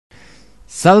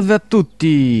Salve a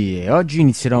tutti! E oggi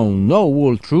inizierò un nuovo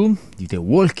walkthrough di The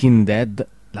Walking Dead,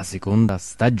 la seconda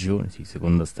stagione. Sì,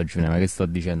 seconda stagione, ma che sto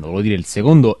dicendo? Volevo dire il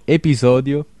secondo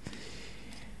episodio,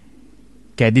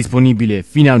 che è disponibile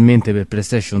finalmente per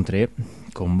PlayStation 3,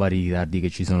 con vari ritardi che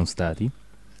ci sono stati.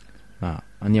 Ma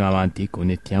andiamo avanti e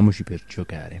connettiamoci per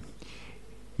giocare.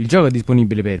 Il gioco è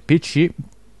disponibile per PC,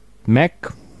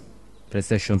 Mac,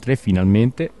 PlayStation 3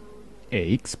 finalmente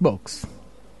e Xbox.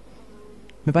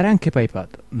 Mi pare anche per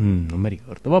iPad. Non mi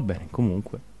ricordo. Va bene,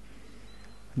 comunque.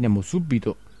 Andiamo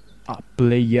subito a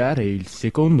playare il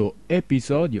secondo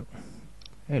episodio.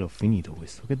 E l'ho finito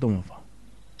questo. Che dobbiamo fare?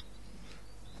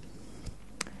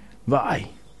 Vai.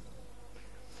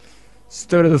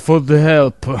 Started for the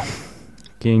help.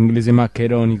 Che inglese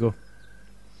maccheronico.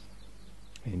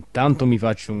 E intanto mi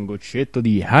faccio un goccetto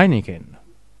di Heineken.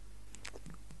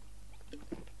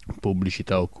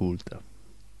 Pubblicità occulta.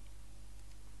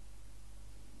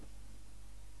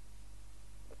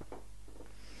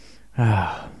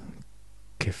 Ah,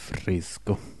 che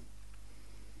fresco.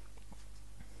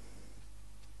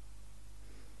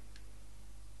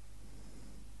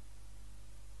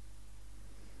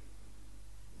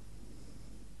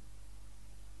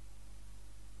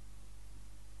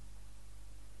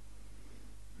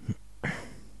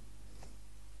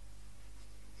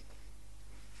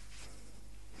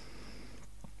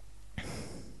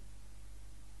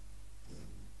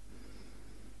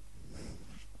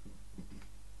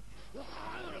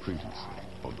 Previously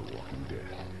on The Walking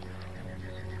Dead.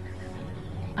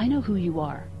 I know who you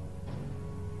are.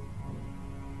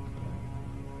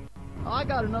 I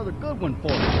got another good one for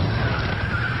you.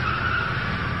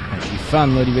 Ci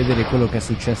fanno rivedere quello che è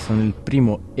successo nel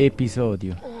primo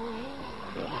episodio.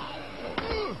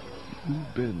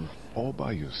 You've been all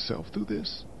by yourself through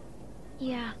this?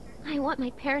 Yeah, I want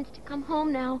my parents to come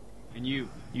home now. And you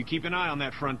keep an eye on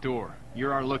that front door.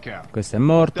 You're our lookout. Questo è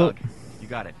morto. Doug, you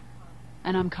got it.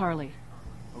 And I'm Carly.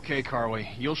 Okay, Carly,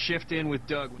 you'll shift in with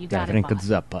Doug. You Dai, got it, Frank boss.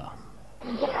 Zappa.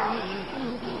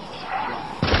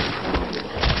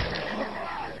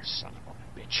 Son of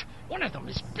a bitch. One of them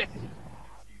is bitten.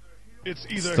 It's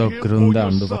either Sto him or your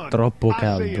grondando, son. fa troppo I say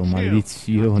caldo, it's him.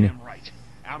 maledizione. Damn right.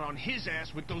 Out on his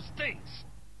ass with those things.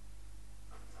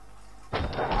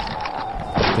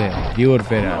 Te,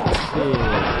 ricorverà.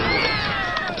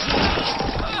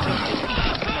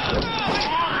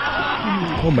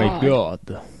 Oh my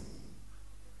god.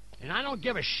 And I don't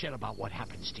give a shit about what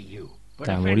happens to you. But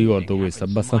Dai, if me lo ricordo anything questo,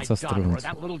 happens to abbastanza my daughter or stronzo.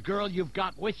 that little girl you've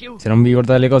got with you, Se non vi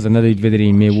ricordate le cose andate a vedere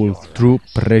i miei walkthrough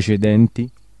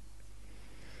precedenti.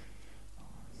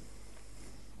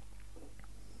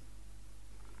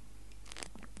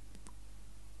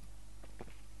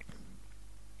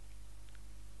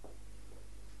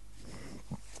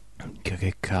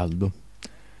 Che caldo.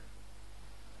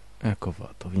 Ecco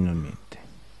fatto, finalmente.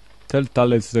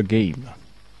 Totale is the game.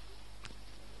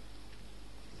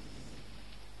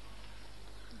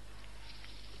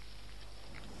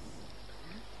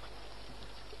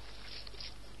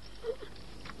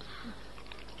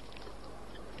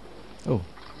 Oh,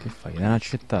 che fai? L'hanno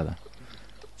accettata?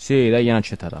 Sì, dai, l'hanno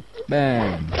accettata.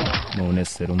 Bam! Ma un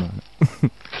essere umano.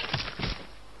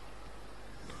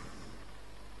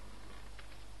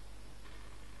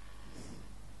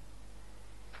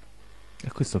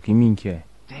 E questo chi minchia è?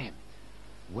 Damn.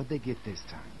 What'd they get this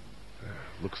time?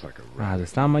 Looks like a Ah, rat.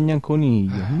 sta a mangiare un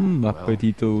coniglio. Well, that's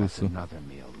Appetitoso. another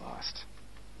meal lost.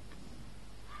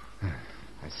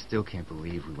 I still can't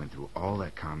believe we went through all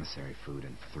that commissary food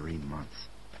in 3 months.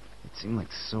 It seemed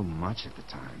like so much at the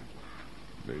time.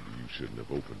 Maybe you shouldn't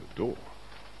have opened the door.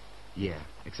 Yeah,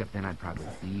 except then I'd probably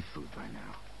be food by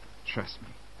now. Trust me,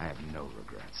 I have no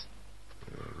regrets.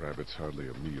 Rabbit's hardly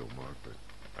a meal, Mark, but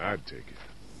I'd take it.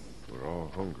 We're all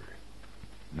hungry.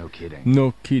 No kidding.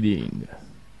 No kidding. When I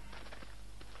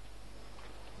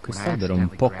Quest'albero è un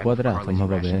accidentally po' grabbed quadrato, Carly's ma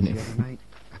va rations bene. the other night,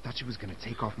 I thought she was gonna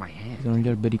take off my Ci hand. sono gli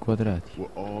alberi quadrati.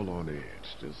 We're all on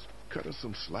edge. Just cut us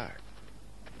some slack.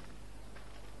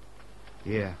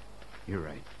 Yeah, you're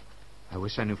right. I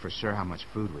wish I knew for sure how much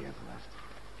food we have left.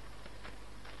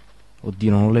 Oddio,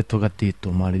 non ho letto che ha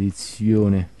detto,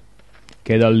 maledizione.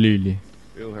 Che è da Lily.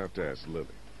 You'll have to ask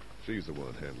Lily. She's the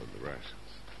one handling the rations.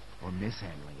 Or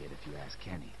mishandling it if you ask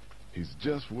Kenny. He's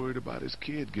just worried about his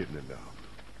kid getting enough.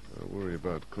 I worry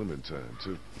about Clementine,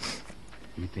 too.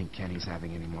 You think Kenny's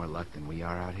having any more luck than we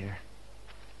are out here?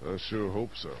 I sure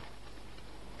hope so.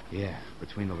 Yeah,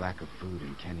 between the lack of food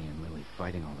and Kenny and Lily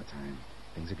fighting all the time,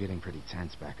 things are getting pretty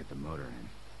tense back at the motor inn.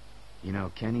 You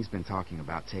know, Kenny's been talking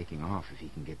about taking off if he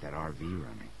can get that RV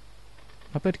running.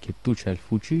 Ma perché tu c'hai il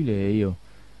fucile e io?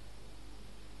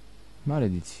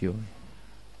 Maledizione.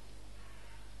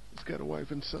 It's got a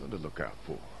wife and son to look out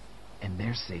for. And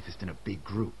they're safest in a big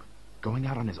group. Going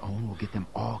out on his own will get them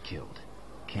all killed.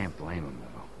 Can't blame him,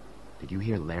 though. Did you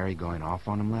hear Larry going off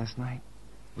on him last night?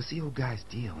 What's the old guy's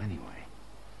deal, anyway?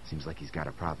 Seems like he's got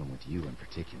a problem with you in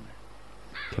particular.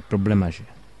 Che problema c'è?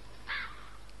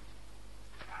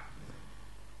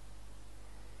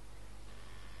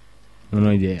 Non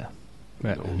ho idea. Who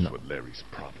knows No. what Larry's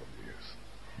problem is?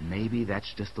 Maybe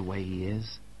that's just the way he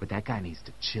is, but that guy needs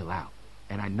to chill out.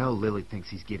 And I know Lily thinks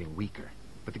he's getting weaker,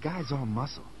 but the guy's all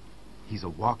muscle. He's a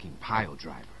walking pile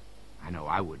driver. I know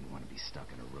I wouldn't want to be stuck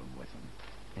in a room with him.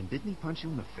 And didn't he punch you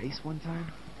in the face one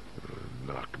time?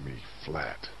 Knock me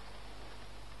flat.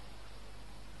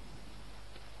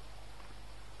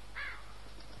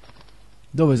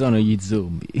 Dove sono gli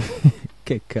zombie?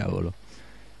 Che cavolo.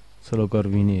 Solo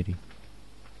corvi neri.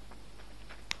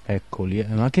 Eccoli,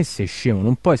 ma che sei scemo?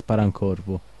 Non puoi sparare un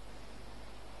corvo.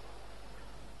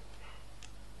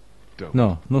 Don't.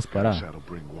 No, non sparare. That'll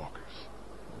bring walkers.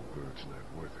 Bird's not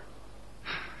worth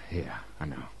it. Yeah, I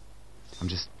know. I'm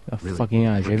just Ah, really... fucking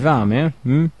hell, c'hai fame, eh?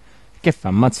 Mm? Che fa?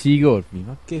 Ammazzi i corvi?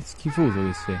 Ma che schifoso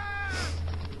che sei.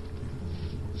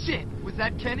 Shit, was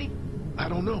that Kenny? I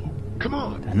don't know. Come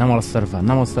on. Andiamo a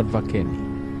salvare Kenny.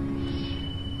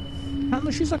 Hanno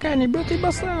ucciso Kenny, brutti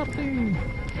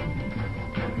bastardi!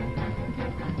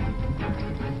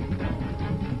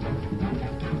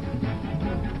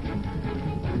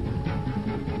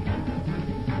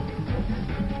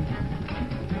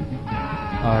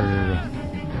 Arr.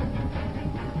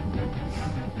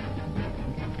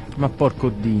 Ma porco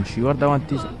dinci, guarda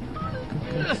quanti...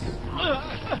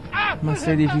 Ma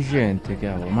sei deficiente,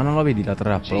 cavolo. Ma non la vedi la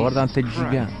trappola? Guarda quanto è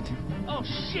gigante. Oh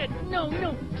shit! No,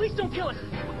 no! Please don't kill us!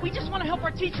 We just want to help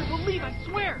our teacher. We'll leave, I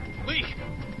swear! Lee,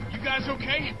 you guys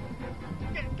okay?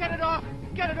 Get it off!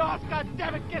 Get it off! God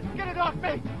damn it! Get it off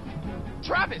me!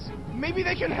 Travis! Maybe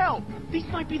they can help! These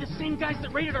might be the same guys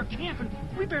that raided our camp, and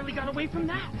we barely got away from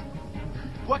that.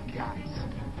 What guys?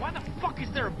 Why the fuck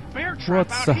is there a bear trap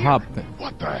What's out here? happened?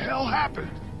 What the hell happened?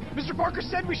 Mr. Parker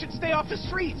said we should stay off the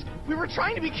streets. We were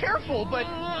trying to be careful, but...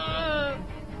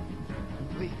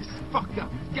 Lee, this is fucked up.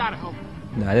 You gotta help.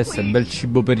 Dai, adesso è bel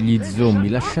cibo per gli zombie.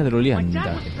 Lasciatelo lì My dad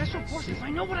was andare. special forces. I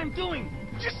know what I'm doing.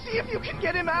 Just see if you can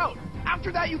get him out.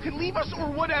 After that, you can leave us or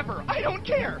whatever. I don't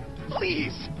care.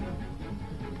 Please.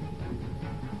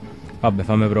 Vabbè,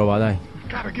 fammi prova, dai.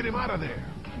 Gotta get him out of there.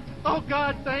 Oh,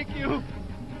 God, thank you.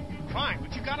 Fine,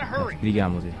 but you gotta hurry.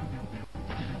 Sbrichiamoci.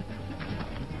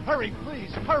 Hurry,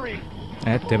 please, hurry.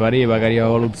 Te pareva che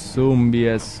arrivava lo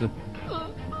zombies.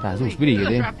 Dai, su,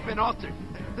 sbrigati. Trap's been altered.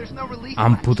 There's no release.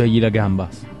 Amputagli la gamba.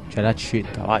 C'è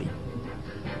l'accetta, vai.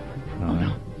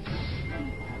 No,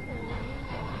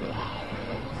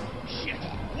 Shit,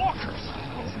 walkers.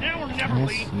 Now or never,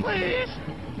 Lee. sì. Please,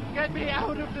 get me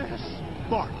out of this.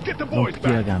 Mark, get the boys Rompigli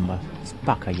la back. gamba.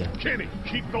 Spaccagliela. Kenny,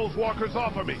 keep those walkers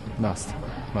off of me. Basta,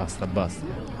 basta, basta.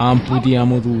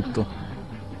 Amputiamo tutto.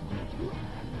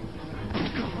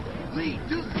 Lee,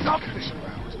 do something.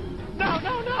 No,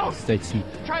 no, no. Stai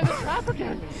zitto. Try the trap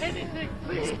again. Anything,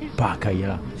 please.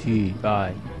 Spaccagliela. Sì,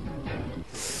 vai.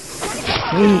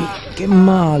 Che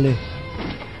male.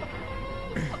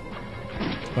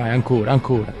 Vai, ancora,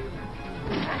 ancora.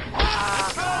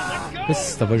 Questo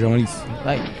sta facendo malissimo,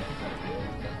 dai.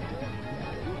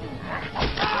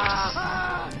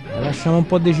 Lasciamo un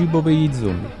po' di cibo per gli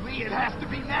zombie. Lee, it has to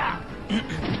be now.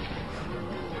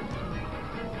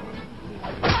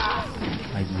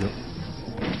 Aio.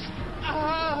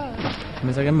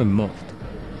 Mi sa che a me è morto.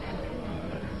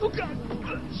 Oh,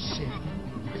 God. Shit.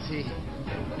 Is he?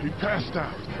 He passed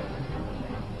out.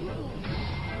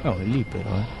 Oh, è lì però,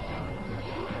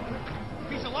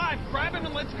 He's alive. Grab him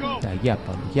and let's go. Dai,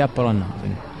 chiappalo a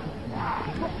naso.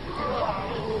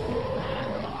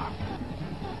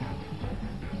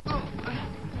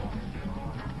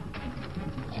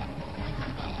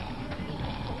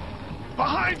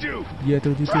 Behind you!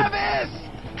 Dietro di te. Travis!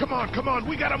 Come on,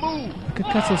 we gotta move! Ma che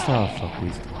cazzo stava a fare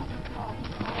questo?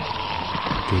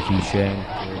 Deficiente.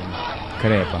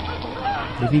 Crepa.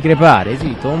 Devi crepare,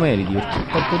 sì, te lo meriti. Perché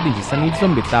porco Dio, ci stanno i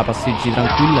zombie e te la passeggi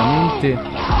tranquillamente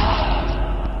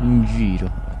in giro.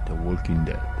 The Walking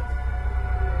Dead.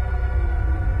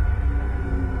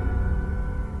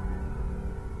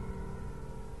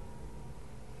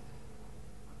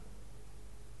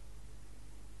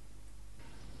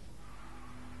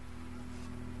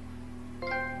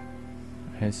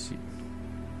 Eh sì.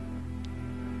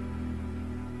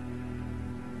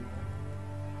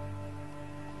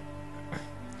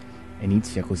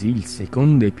 Inizia così il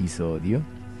secondo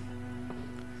episodio.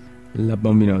 La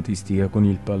bambina autistica con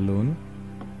il pallone.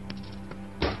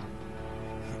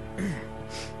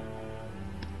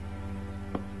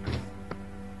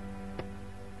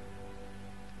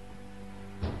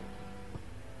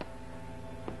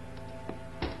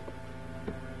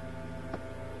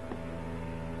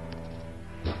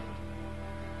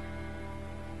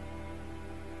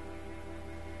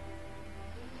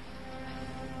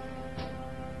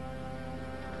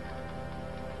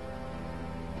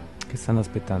 stanno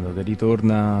aspettando che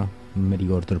ritorna. Non mi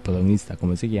ricordo il protagonista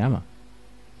come si chiama.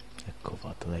 Ecco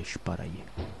fatto, dai, sparagli.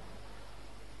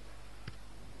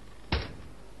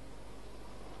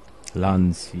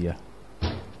 L'ansia.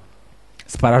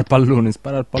 Spara al pallone,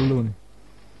 spara al pallone.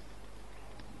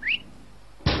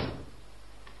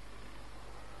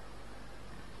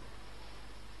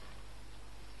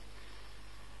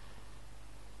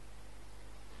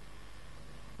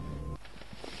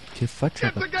 Che faccia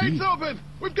Get the gates cattiva. open!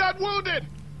 We've got wounded!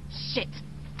 Shit!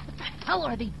 What the hell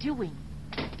are they doing?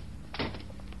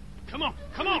 Come on,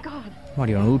 come on. Ma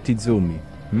arrivano tutti zombie.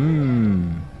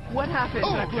 What happened?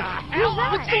 What the hell?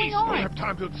 What's going We don't on? have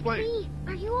time to explain. Lee,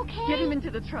 are you okay? Get him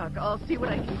into the truck. I'll see what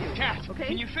I can do. Cat, Okay?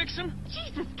 can you fix him?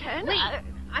 Jesus, Ken. Lee.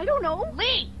 I don't know.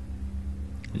 Lee!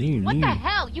 Lì, What lì. the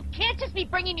hell? You can't just be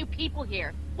bringing new people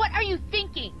here. What are you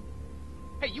thinking?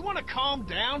 Hey, you want to calm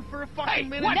down for a fucking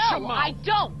minute? watch your No, mouth. I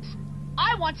don't.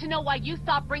 I want to know why you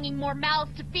thought bringing more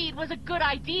mouths to feed was a good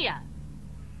idea.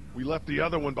 We left the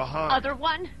other one behind. Other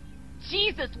one?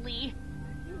 Jesus, Lee.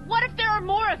 What if there are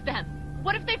more of them?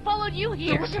 What if they followed you There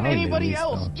here? wasn't Probably anybody is,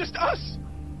 else, though. just us.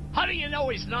 How do you know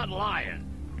he's not lying?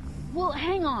 Well,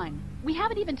 hang on. We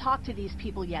haven't even talked to these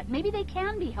people yet. Maybe they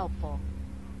can be helpful.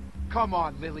 Come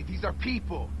on, Lily. These are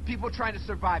people. People trying to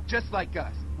survive just like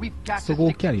us. We've got Sto to con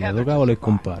stick occhiali, together dato to cavolo è survive.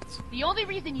 comparso. The only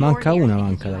reason Manca you're here una, is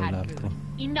manca because you had dall'altro.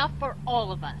 food. Enough for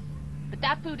all of us. But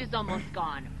that food is almost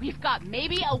gone. We've got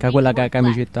maybe a Manca week's quella che ha worth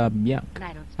camicetta left. bianca. And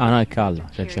I don't Ah no, è suppose calda, you're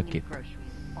c'è il carrying any giacchetto.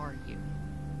 groceries, are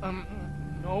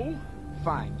you? No.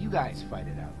 Fine, you guys fight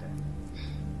it out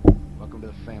then. Welcome to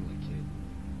the family, kid.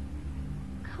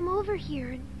 Come over here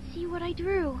and see what I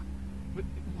drew.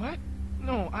 What?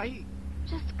 No,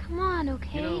 Just come on,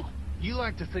 okay? You know, you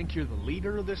like to think you're the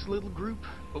leader of this little group,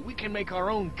 but we can make our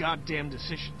own goddamn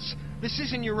decisions. This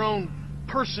isn't your own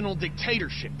personal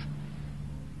dictatorship.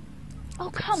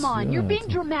 Oh, come on. You're being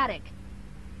Cazzato. dramatic.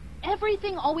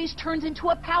 Everything always turns into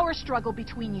a power struggle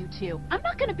between you two. I'm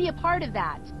not going to be a part of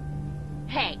that.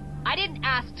 Hey, I didn't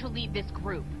ask to lead this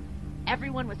group.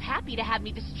 Everyone was happy to have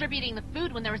me distributing the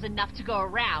food when there was enough to go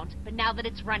around, but now that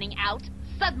it's running out,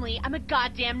 suddenly I'm a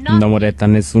goddamn Non diamo numpty. retta a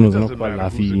nessuno, It sennò doesn't poi matter alla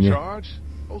who's in fine. charge.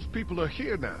 Those people are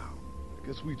here now. I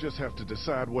guess we just have to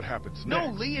decide what happens No,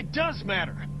 next. Lee, it does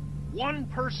matter. One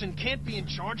person can't be in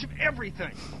charge of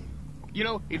everything. You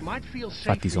know, it might feel safe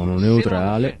Infatti for you sono to sit on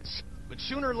the neutrale. fence, but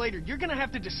sooner or later you're gonna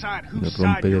have to decide Non whose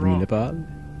side you're rompermi on. le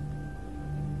palle.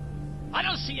 I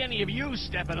don't see any of you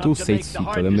stepping up Tu to sei make the zitto,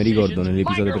 hard che mi ricordo decisions.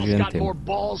 nell'episodio My girl's precedente got more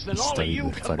balls than mi all of stavi you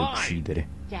per fare combined. uccidere.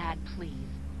 Dad, please.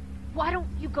 Why don't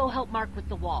you go help Mark with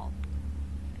the wall?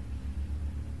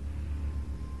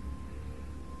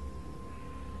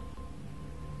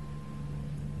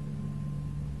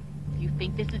 You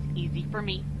think this is easy for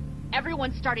me?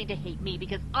 Everyone's starting to hate me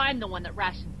because I'm the one that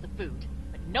rations the food,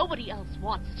 but nobody else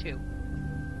wants to.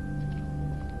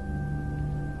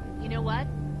 You know what?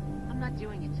 I'm not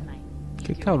doing it tonight. You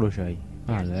Che do it. cavolo c'hai?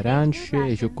 Ah, There's le space arance for your e i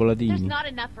ration. There's cioccolatini. not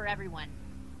enough for everyone.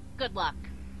 Good luck.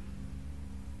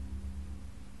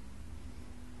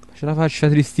 C'è la faccia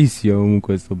tristissima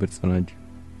comunque questo personaggio.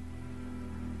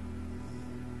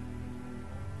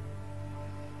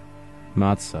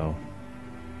 Mazza, oh.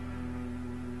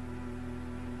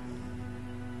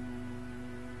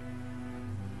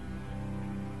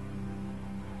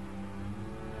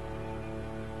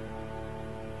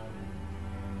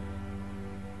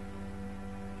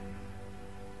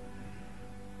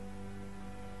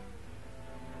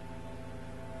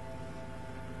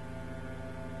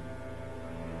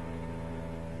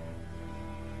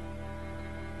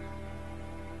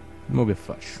 Mo che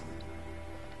faccio?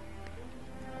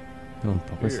 No, un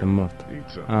po', questo è morto. Eat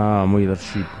some. Ah, moglie dal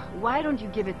cibo. Why don't you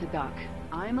give it to Doc?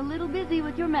 I'm a little busy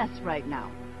with your mess right now.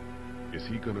 Is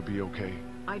he gonna be okay?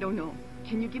 I don't know.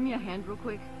 Can you give me a hand real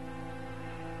quick?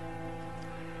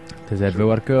 Ti serve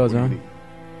What do qualcosa? you need?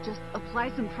 Just apply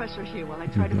some pressure here while I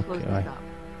try to close Okay. this up.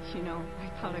 You know,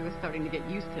 I thought I was starting to get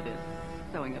used to this,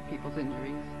 sewing up people's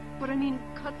injuries. But I mean,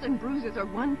 cuts and bruises are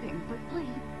one thing, but Lee,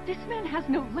 this man has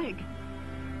no leg.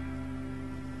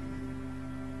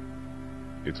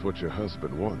 It's what your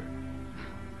husband wanted.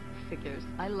 Figures.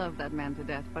 I love that man to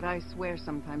death, but I swear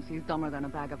sometimes he's dumber than a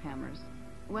bag of hammers.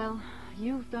 Well,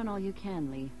 you've done all you can,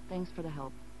 Lee. Thanks for the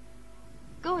help.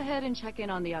 Go ahead and check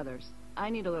in on the others. I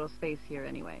need a little space here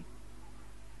anyway.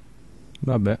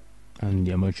 Vabbè,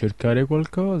 andiamo a cercare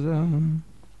qualcosa.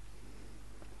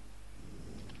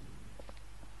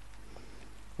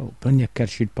 Oh, prendi a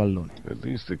calci il pallone. At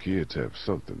least the kids have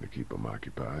something to keep them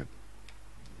occupied.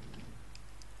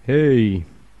 Ehi,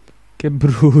 che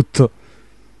brutto.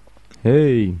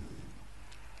 Ehi,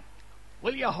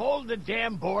 Will you hold the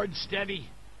damn board steady?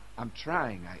 I'm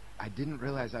trying. I didn't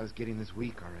realize I was getting this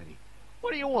weak already.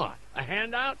 What do you want? A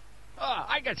handout?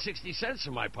 I got 60 cents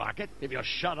in my pocket. If you'll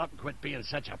shut up and quit being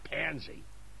such a pansy.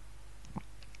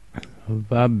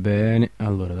 Va bene,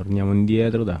 allora torniamo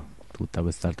indietro da tutta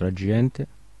quest'altra gente.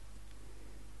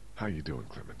 How you doing,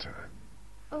 Clementine?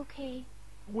 Okay.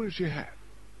 Where's your hat?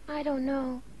 I don't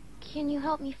know. Can you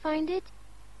help me find it?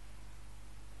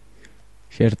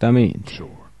 Certamente.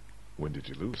 Sure. When did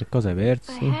you lose Che it? cosa hai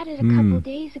perso? I had it a couple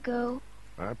days ago.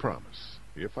 I promise.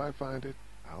 If I find it,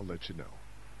 I'll let you know.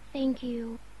 Thank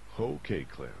you. Okay,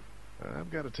 Clem.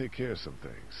 I've got to take care of some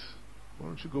things. Why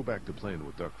don't you go back to playing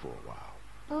with Duck for a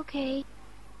while? Okay.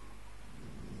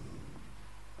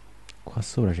 Qua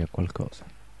sopra c'è qualcosa.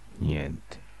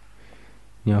 Niente.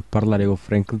 Andiamo a parlare con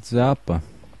Frank Zappa.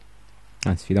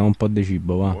 Anzi, vi diamo un po' di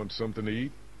cibo, va. Want something to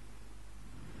eat?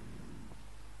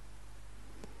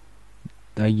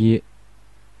 Dagli.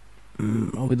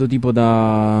 Lo vedo tipo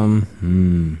da.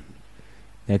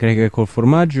 Le cracker col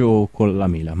formaggio o con la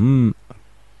mela?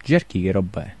 Jerky, che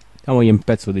roba è? Diamogli un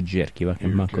pezzo di jerky, perché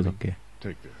Here, manco so Kenny. che.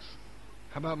 Take this.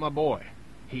 How about my boy?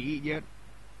 He eat yet?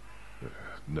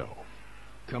 No.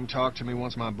 Come talk to me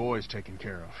once my boy's taken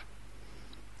care of.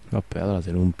 Vabbè, allora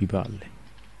se rompi palle.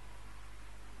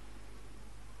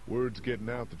 Word's getting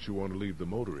out that you want to leave the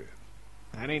motor in.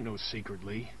 That ain't no secret,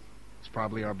 Lee. It's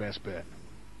probably our best bet.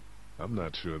 I'm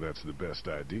not sure that's the best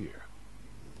idea.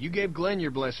 You gave Glenn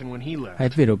your blessing when he left. È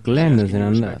vero, Glenn Asking se n'è you to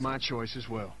respect andato. my choice as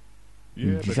well. Yeah,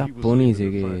 Il but he was giapponese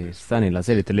leaving to che find his sta nella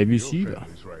serie friends. Your televisiva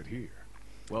family's right here.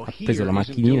 Well, ha here preso la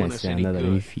isn't macchinina doing e us se n'è any andata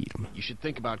nei good. film. You should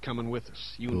think about coming with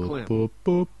us, you and Clem.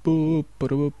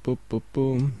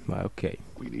 Vai, ok.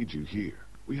 We need you here.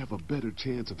 We have a better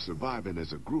chance of surviving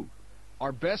as a group.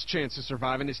 Our best chance of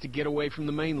surviving is to get away from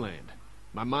the mainland.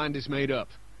 My mind is made up.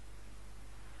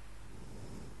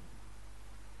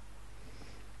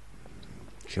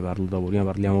 Ci parlo dopo, prima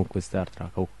parliamo con quest'altra,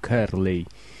 con Curly,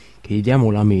 che gli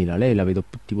diamo la mela, lei la vedo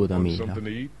più tipo da Want mela. something to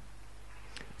eat?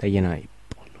 Dagli una apple.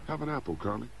 Have an apple,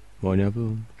 Carly. Buoni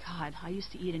apple. God, I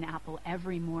used to eat an apple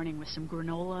every morning with some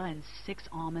granola and 6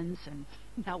 almonds, and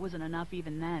that wasn't enough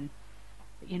even then.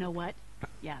 But you know what?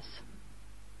 Yes.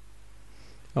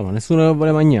 Oh, ma nessuno che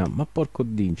vuole mangiare, ma porco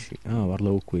dinci. Ah, parlo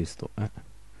con questo,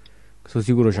 Questo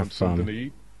sicuro c'ha Want something to fame.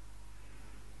 eat?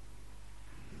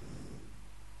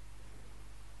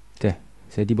 Te,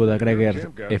 sei tipo da Your cracker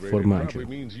camp got e ready formaggio. probably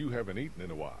means you haven't eaten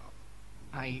in a while.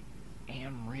 I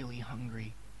am really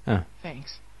hungry. Ah,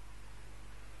 Thanks.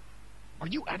 Are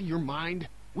you out of your mind?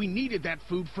 We needed that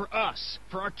food for us,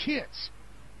 for our kids.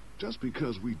 Just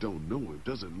because we don't know him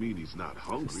doesn't mean he's not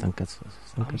hungry. sta incazzato,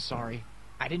 sta I'm incazzato. sorry.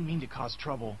 I didn't mean to cause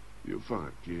trouble. You're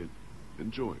fine, kid.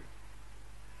 Enjoy it.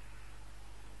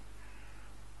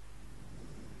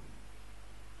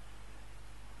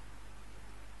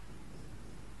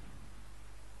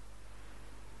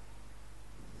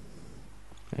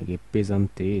 Che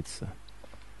pesantezza.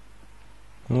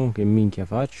 Oh, che minchia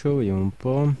faccio? Vediamo un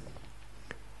po'.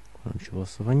 Qua non ci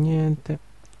posso fare niente.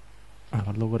 Ah,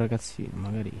 parlo con ragazzino,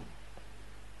 magari.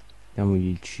 Diamogli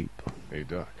il cibo. Hey,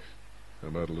 Doc. How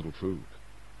about a little food?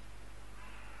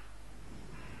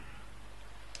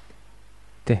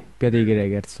 Te, piede i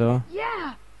crackers, oh?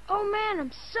 Yeah! Oh man,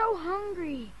 I'm so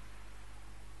hungry.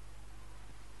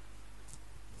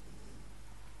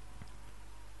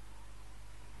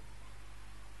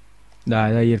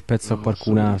 Dai, dai il pezzo a Oh,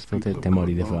 qualcun some of altro, these te people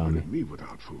mori di have gone longer fame. than me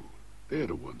without food. They're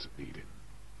the ones that need it.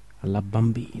 Alla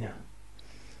bambina.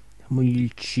 Diamogli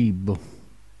il cibo.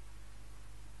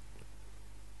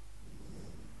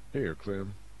 Here,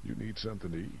 Clem. You need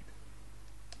something to eat.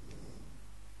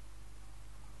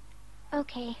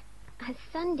 Okay, a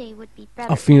Sunday would be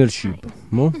better. Ho finito il this cibo. time.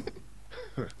 Mo?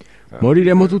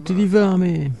 Moriremo tutti di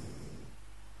fame.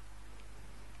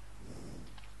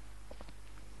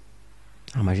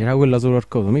 Ah, ma c'era quella sopra il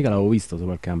coso, mica l'avevo vista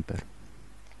sopra il camper.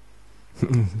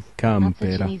 Not such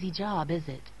Campera. an easy job, is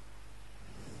it?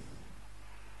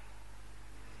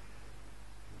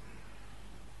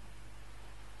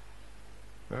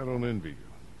 I don't envy you.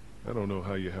 I don't know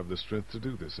how you have the strength to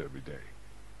do this every day.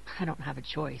 I don't have a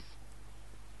choice.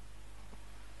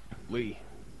 Lee,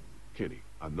 Kenny,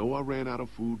 I know I ran out of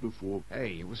food before.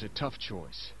 hey, it was a tough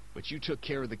choice, but you took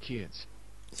care of the kids.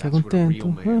 Sei That's what a real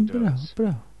contento? man Bravo, does.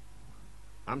 bravo.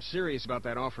 I'm serious about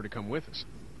that offer to come with us.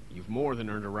 You've more than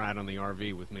earned a ride on the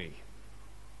RV with me.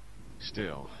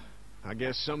 Still, I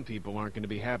guess some people aren't going to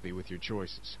be happy with your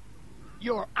choices.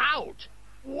 You're out!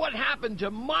 What happened to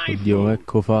my Oddio, food?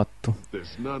 ecco fatto.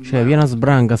 There's none Cioè, left. viene a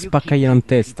sbranga, You keep spaccagliela in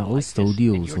treating testa. people Questo è like this,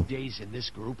 and odioso. your days in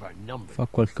this group are numbered. Fa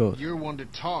qualcosa. You're one to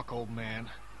talk, old man.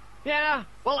 Yeah?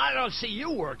 Well, I don't see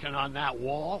you working on that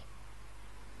wall.